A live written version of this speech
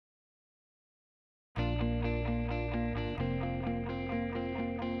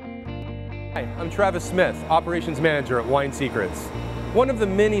Hi, I'm Travis Smith, Operations Manager at Winesecrets. One of the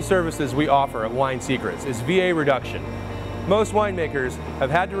many services we offer at Winesecrets is VA reduction. Most winemakers have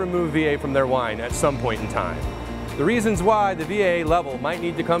had to remove VA from their wine at some point in time. The reasons why the VA level might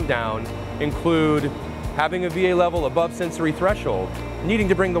need to come down include having a VA level above sensory threshold, needing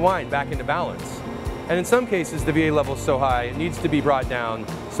to bring the wine back into balance. And in some cases, the VA level is so high, it needs to be brought down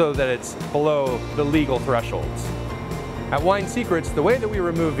so that it's below the legal thresholds. At Winesecrets, the way that we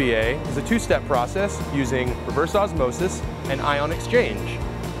remove VA is a two-step process using reverse osmosis and ion exchange.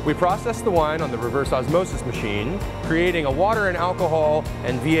 We process the wine on the reverse osmosis machine, creating a water and alcohol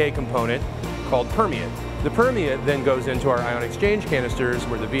and VA component called permeate. The permeate then goes into our ion exchange canisters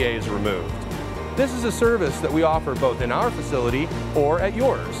where the VA is removed. This is a service that we offer both in our facility or at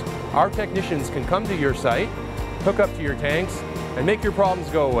yours. Our technicians can come to your site, hook up to your tanks, and make your problems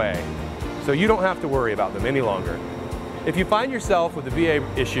go away, so you don't have to worry about them any longer. If you find yourself with a VA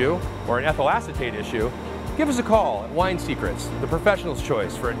issue or an ethyl acetate issue, give us a call at Winesecrets, the professional's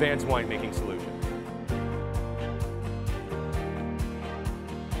choice for advanced winemaking solutions.